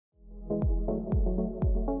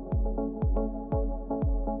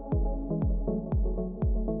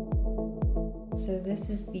So this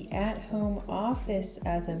is the at-home office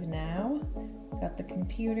as of now. Got the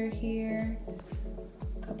computer here,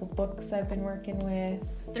 a couple books I've been working with.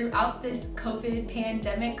 Throughout this COVID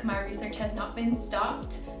pandemic, my research has not been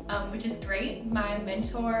stopped, which is great. My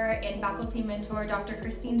mentor and faculty mentor, Dr.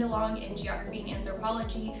 Christine DeLong in Geography and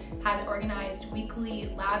Anthropology, has organized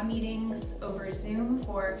weekly lab meetings over Zoom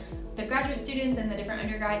for the graduate students and the different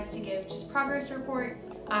undergrads to give just progress reports.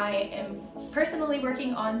 I am personally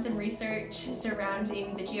working on some research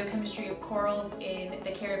surrounding the geochemistry of corals in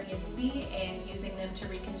the Caribbean Sea and using them to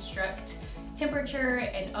reconstruct temperature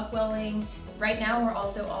and upwelling. Right now, we're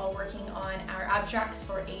also all working on our abstracts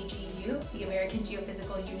for AGU, the American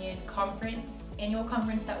Geophysical Union Conference, annual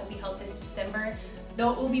conference that will be held this December.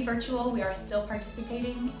 Though it will be virtual, we are still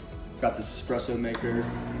participating. Got this espresso maker.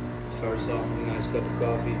 Start us off with a nice cup of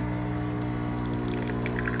coffee.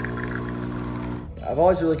 I've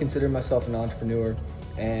always really considered myself an entrepreneur,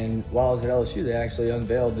 and while I was at LSU, they actually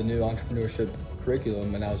unveiled the new entrepreneurship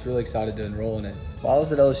curriculum, and I was really excited to enroll in it. While I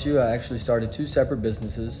was at LSU, I actually started two separate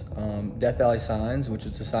businesses, Death Valley Signs, which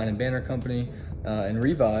was a sign and banner company, and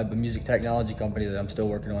Revibe, a music technology company that I'm still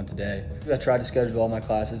working on today. I tried to schedule all my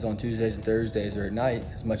classes on Tuesdays and Thursdays or at night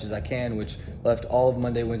as much as I can, which left all of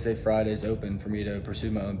Monday, Wednesday, Fridays open for me to pursue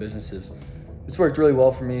my own businesses. This worked really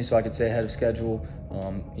well for me so I could stay ahead of schedule,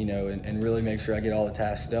 and really make sure I get all the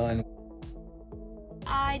tasks done.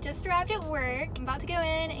 I just arrived at work. I'm about to go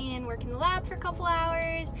in and work in the lab for a couple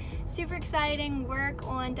hours. Super exciting work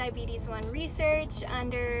on Diabetes 1 research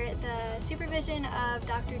under the supervision of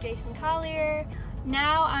Dr. Jason Collier.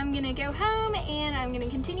 Now I'm gonna go home and I'm gonna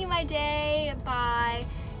continue my day by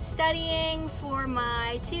studying for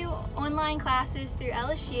my 2 online classes through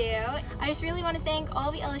LSU. I just really want to thank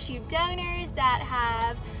all the LSU donors that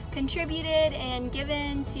have contributed and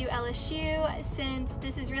given to LSU, since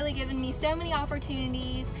this has really given me so many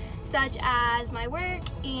opportunities, such as my work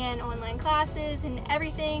and online classes and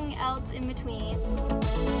everything else in between.